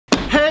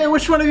Okay,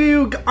 which one of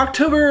you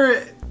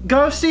October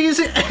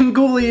ghosties and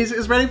ghoulies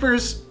is ready for a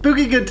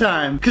spooky good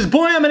time? Because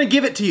boy, I'm gonna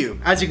give it to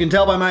you. As you can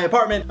tell by my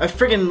apartment, I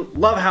friggin'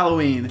 love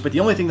Halloween. But the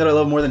only thing that I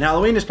love more than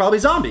Halloween is probably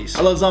zombies.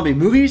 I love zombie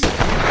movies,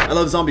 I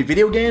love zombie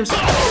video games,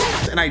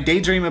 and I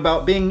daydream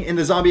about being in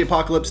the zombie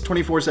apocalypse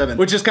 24/7.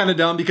 Which is kind of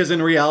dumb because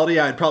in reality,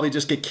 I'd probably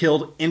just get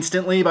killed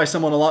instantly by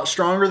someone a lot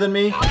stronger than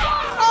me.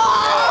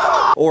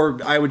 Or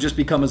I would just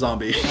become a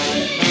zombie.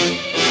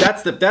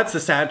 That's the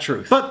sad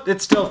truth. But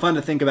it's still fun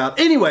to think about.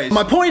 Anyways,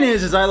 my point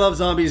is I love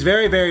zombies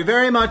very, very,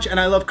 very much, and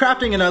I love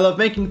crafting and I love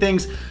making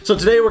things. So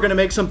today we're gonna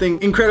make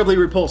something incredibly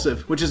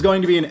repulsive, which is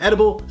going to be an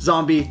edible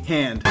zombie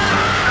hand.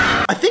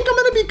 I think I'm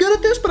gonna be good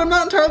at this, but I'm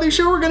not entirely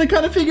sure. We're gonna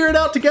kind of figure it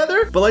out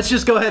together. But let's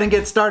just go ahead and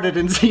get started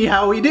and see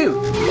how we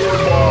do.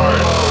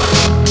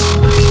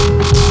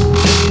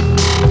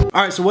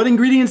 All right, so what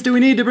ingredients do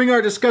we need to bring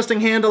our disgusting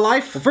hand to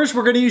life? Well, first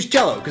we're gonna use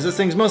jello, because this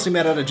thing's mostly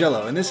made out of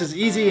jello, and this is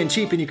easy and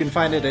cheap and you can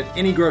find it at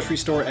any grocery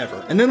store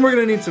ever. And then we're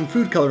gonna need some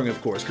food coloring,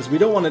 of course, because we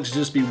don't want it to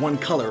just be one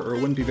color or it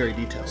wouldn't be very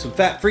detailed. Some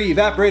fat-free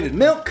evaporated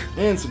milk,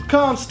 and some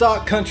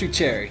Comstock country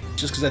cherry,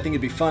 just because I think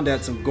it'd be fun to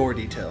add some gore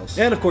details.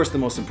 And of course, the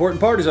most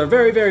important part is our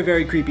very, very,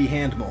 very creepy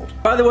hand mold.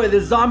 By the way,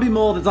 this zombie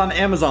mold is on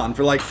Amazon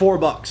for like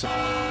 $4.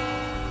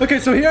 Okay,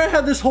 so here I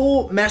have this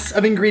whole mess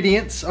of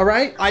ingredients, all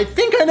right? I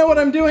think I know what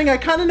I'm doing. I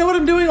kind of know what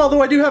I'm doing,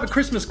 although I do have a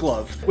Christmas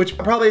glove, which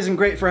probably isn't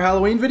great for a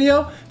Halloween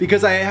video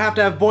because I have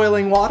to have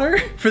boiling water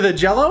for the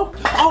jello.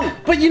 Oh,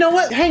 but you know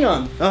what? Hang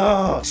on.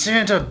 Oh,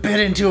 Santa bit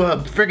into a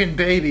friggin'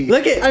 baby.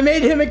 Look it, I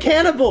made him a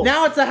cannibal.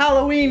 Now it's a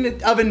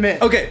Halloween oven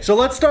mitt. Okay, so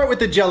let's start with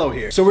the jello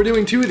here. So we're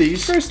doing 2 of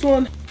these. First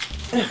one.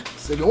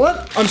 Second one.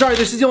 I'm sorry,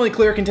 this is the only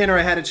clear container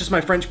I had. It's just my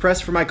French press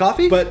for my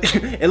coffee, but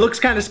it looks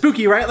kind of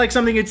spooky, right? Like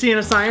something you'd see in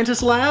a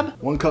scientist lab.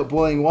 1 cup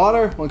boiling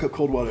water, 1 cup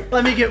cold water.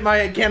 Let me get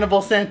my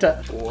cannibal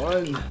Santa.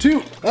 1,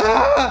 2.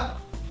 Ah!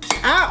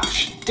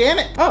 Ouch! Damn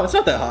it! Oh, it's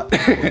not that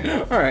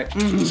hot. All right.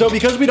 So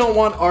because we don't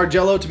want our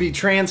jello to be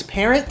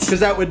transparent,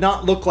 because that would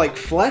not look like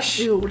flesh.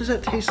 Ew, what does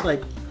that taste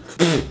like?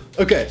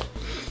 Okay.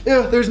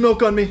 Yeah, there's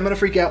milk on me. I'm gonna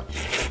freak out.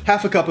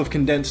 1/2 cup of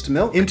condensed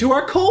milk into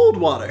our cold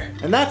water.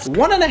 And that's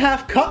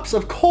 1.5 cups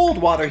of cold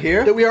water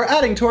here that we are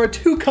adding to our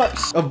 2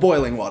 cups of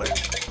boiling water.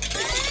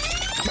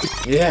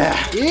 Yeah.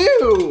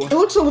 Ew. It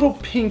looks a little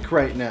pink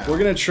right now. We're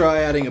gonna try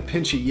adding a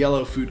pinch of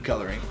yellow food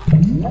coloring.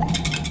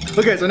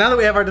 Okay, so now that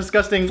we have our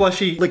disgusting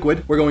fleshy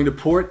liquid, we're going to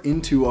pour it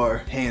into our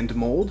hand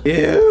mold.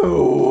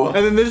 Ew.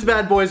 And then this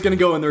bad boy is gonna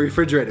go in the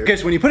refrigerator. Okay,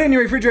 so when you put it in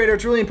your refrigerator,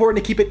 it's really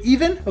important to keep it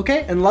even,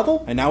 okay, and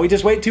level. And now we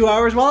just wait 2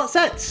 hours while it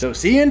sets. So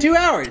see you in 2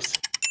 hours.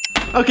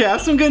 Okay, I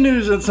have some good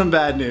news and some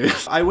bad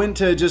news. I went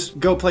to just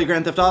go play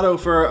Grand Theft Auto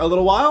for a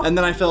little while, and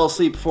then I fell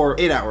asleep for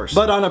 8 hours.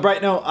 But on a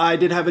bright note, I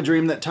did have a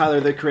dream that Tyler,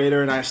 the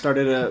creator, and I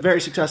started a very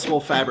successful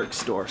fabric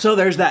store. So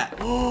there's that.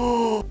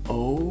 Oh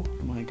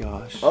my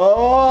gosh.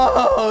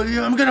 Oh,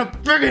 yeah, I'm gonna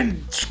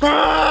friggin'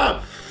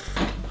 scrub!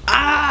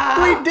 Ah!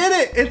 We did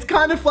it! It's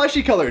kind of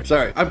fleshy colored.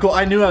 Sorry, I'm cool.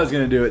 I knew I was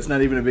gonna do it. It's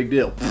not even a big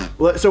deal.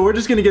 So we're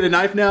just gonna get a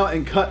knife now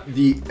and cut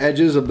the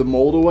edges of the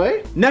mold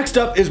away. Next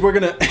up is we're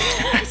gonna,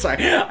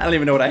 sorry, I don't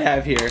even know what I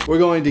have here. We're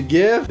going to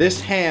give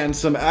this hand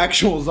some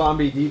actual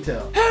zombie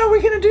detail. How are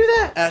we gonna do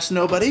that? Ask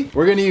nobody.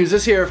 We're gonna use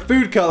this here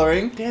food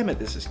coloring. Damn it,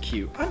 this is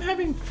cute. I'm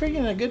having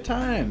friggin' a good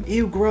time.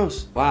 Ew,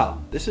 gross. Wow,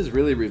 this is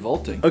really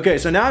revolting. Okay,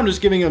 so now I'm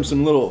just giving him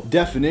some little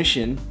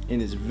definition in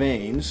his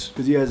veins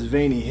because he has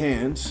veiny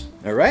hands.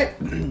 All right.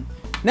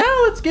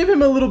 Now let's give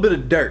him a little bit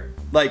of dirt,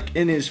 like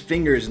in his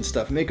fingers and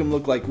stuff. Make him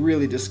look like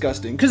really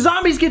disgusting. Cause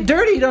zombies get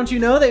dirty, don't you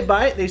know? They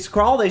bite, they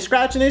crawl, they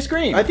scratch, and they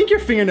scream. I think your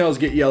fingernails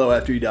get yellow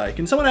after you die.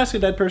 Can someone ask a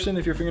dead person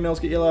if your fingernails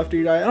get yellow after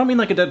you die? I don't mean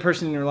like a dead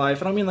person in your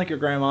life. I don't mean like your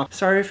grandma.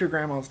 Sorry if your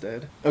grandma's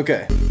dead.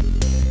 Okay.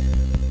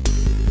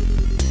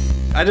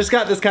 I just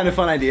got this kind of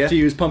fun idea to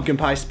use pumpkin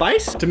pie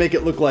spice to make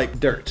it look like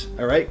dirt,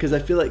 all right? Because I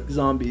feel like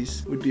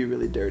zombies would be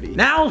really dirty.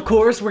 Now, of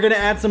course, we're gonna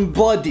add some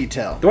blood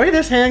detail. The way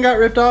this hand got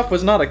ripped off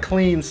was not a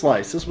clean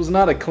slice. This was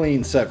not a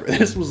clean sever.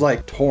 This was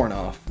like torn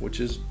off,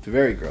 which is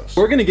very gross.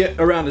 We're gonna get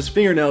around his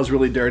fingernails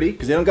really dirty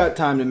because they don't got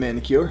time to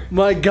manicure.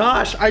 My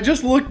gosh, I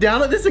just looked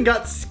down at this and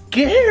got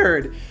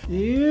scared.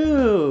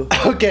 Ew.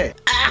 Okay,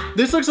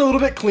 this looks a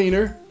little bit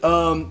cleaner.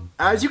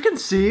 As you can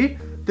see,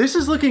 this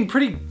is looking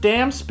pretty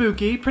damn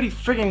spooky, pretty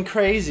friggin'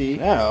 crazy.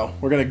 Now,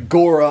 we're gonna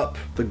gore up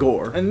the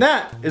gore. And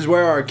that is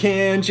where our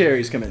canned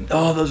cherries come in.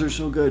 Oh, those are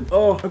so good.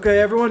 Oh, okay,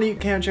 everyone eat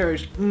canned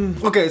cherries.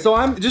 Okay, so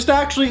I'm just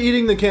actually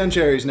eating the canned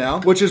cherries now,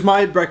 which is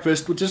my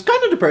breakfast, which is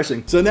kind of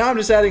depressing. So now I'm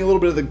just adding a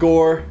little bit of the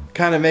gore,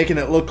 kind of making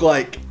it look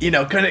like, you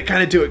know, kind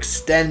of to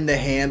extend the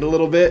hand a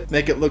little bit.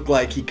 Make it look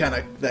like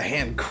the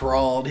hand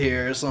crawled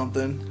here or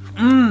something.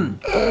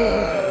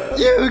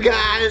 You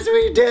guys,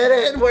 we did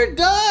it. We're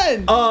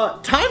done.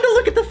 Time to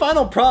look at the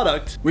final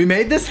product. We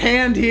made this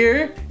hand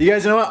here. You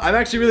guys know what? I'm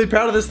actually really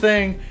proud of this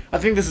thing. I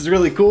think this is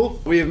really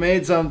cool. We have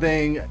made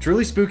something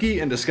truly spooky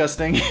and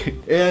disgusting.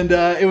 And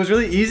it was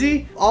really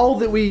easy. All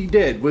that we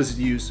did was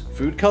use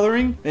food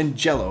coloring and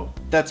jello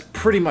that's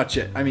pretty much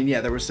it. I mean, yeah,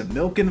 there was some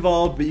milk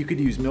involved, but you could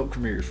use milk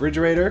from your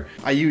refrigerator.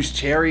 I used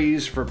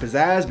cherries for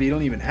pizzazz, but you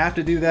don't even have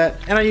to do that.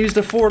 And I used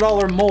a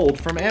 $4 mold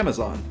from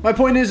Amazon. My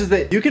point is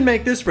that you can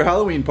make this for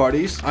Halloween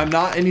parties. I'm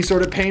not any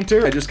sort of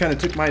painter. I just kind of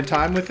took my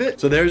time with it.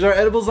 So there's our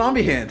edible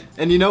zombie hand.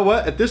 And you know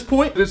what? At this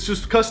point, it's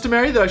just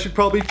customary that I should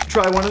probably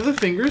try one of the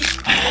fingers.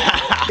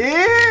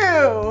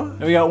 Ew!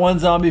 And we got one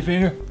zombie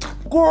finger.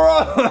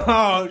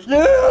 Gross!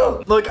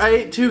 Ew! Look, I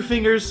ate 2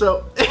 fingers,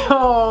 so...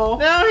 Oh,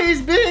 now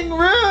he's being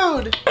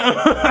rude!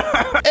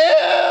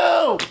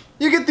 Ew!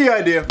 You get the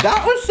idea.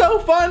 That was so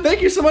fun.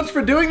 Thank you so much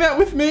for doing that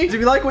with me. If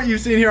you like what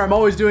you've seen here, I'm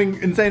always doing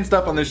insane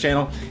stuff on this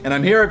channel, and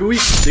I'm here every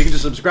week, so you can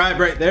just subscribe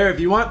right there if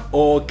you want,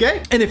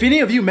 okay? And if any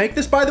of you make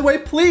this, by the way,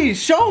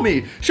 please show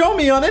me. Show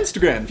me on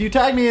Instagram. If you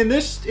tag me in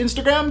this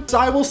Instagram,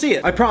 I will see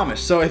it. I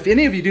promise. So if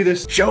any of you do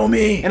this, show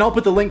me. And I'll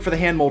put the link for the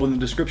hand mold in the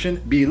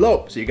description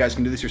below, so you guys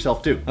can do this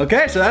yourself too.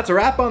 Okay, so that's a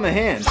wrap on the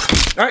hand.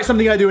 All right,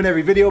 something I do in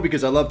every video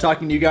because I love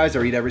talking to you guys. I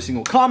read every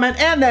single comment,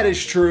 and that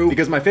is true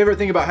because my favorite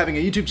thing about having a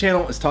YouTube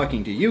channel is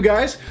talking to you guys.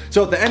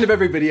 So at the end of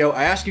every video,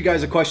 I ask you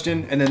guys a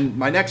question, and then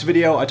my next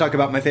video, I talk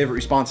about my favorite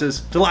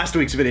responses to last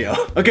week's video.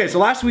 Okay, so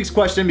last week's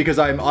question, because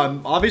I'm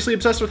obviously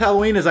obsessed with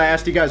Halloween, is I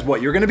asked you guys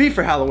what you're gonna be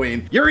for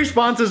Halloween. Your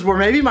responses were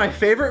maybe my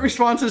favorite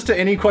responses to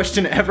any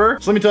question ever.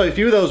 So let me tell you a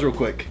few of those real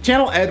quick.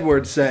 Channel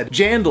Edwards said,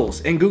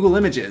 Jandals in Google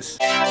Images.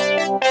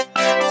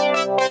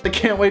 I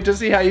can't wait to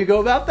see how you go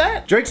about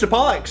that. Drake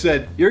Sapolak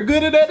said, you're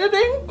good at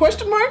editing?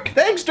 Question mark?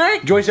 Thanks,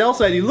 Drake. Joyce L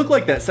said, you look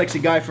like that sexy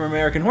guy from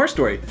American Horror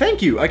Story.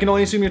 Thank you. I can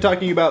only assume you're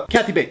talking about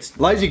Kathy Bates.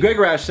 Lizzie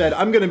Gregorash said,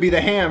 I'm gonna be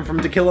the ham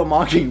from To Kill a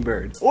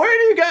Mockingbird. Where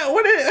do you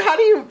get, how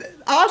do you,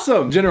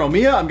 awesome. General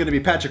Mia, I'm gonna be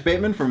Patrick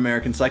Bateman from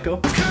American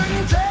Psycho.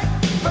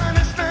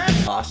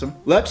 Awesome.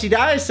 Lepsy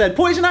Dies said,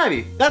 Poison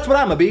Ivy. That's what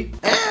I'ma be.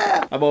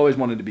 I've always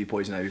wanted to be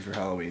Poison Ivy for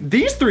Halloween.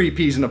 These 3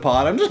 peas in a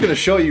pod, I'm just gonna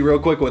show you real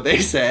quick what they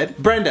said.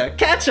 Brenda,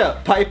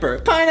 ketchup. Piper,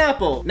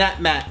 pineapple. Nat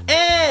Matt,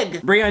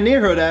 egg. Brian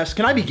Nearhood asked,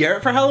 can I be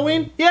Garrett for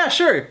Halloween? Yeah,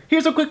 sure.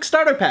 Here's a quick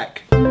starter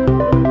pack.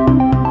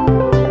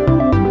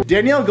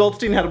 Danielle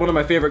Goldstein had one of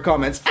my favorite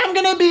comments. I'm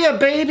gonna be a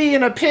baby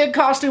in a pig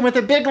costume with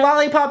a big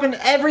lollipop and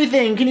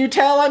everything. Can you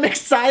tell I'm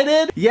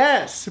excited?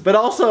 Yes, but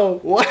also,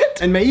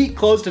 what? And Mayit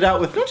closed it out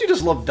with, don't you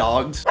just love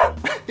dogs?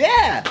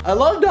 Yeah, I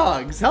love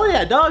dogs. Hell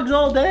yeah, dogs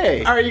all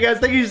day. All right, you guys,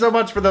 thank you so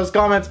much for those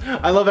comments.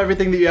 I love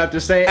everything that you have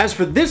to say. As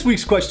for this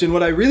week's question,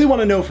 what I really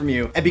wanna know from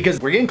you, and because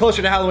we're getting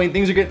closer to Halloween,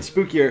 things are getting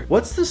spookier,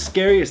 what's the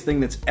scariest thing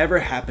that's ever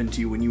happened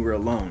to you when you were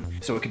alone?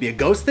 So it could be a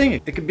ghost thing,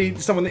 it could be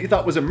someone that you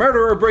thought was a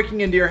murderer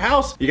breaking into your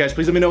house. You guys,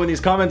 please let me know in these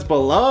comments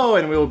below,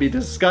 and we will be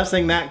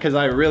discussing that because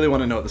I really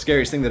want to know what the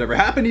scariest thing that ever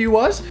happened to you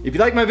was. If you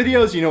like my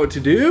videos, you know what to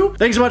do.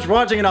 Thanks so much for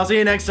watching, and I'll see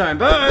you next time.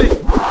 Bye!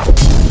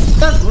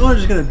 I'm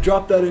just gonna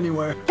drop that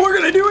anywhere. We're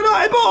gonna do an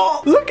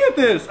eyeball! Look at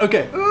this!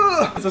 Okay,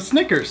 it's a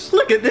Snickers.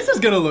 Look at this, is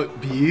gonna look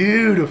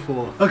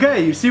beautiful.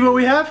 Okay, you see what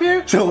we have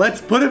here? So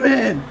let's put them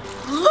in.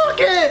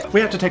 Look it!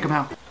 We have to take them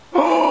out.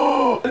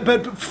 Oh!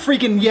 But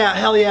freaking yeah,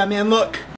 hell yeah, man, look.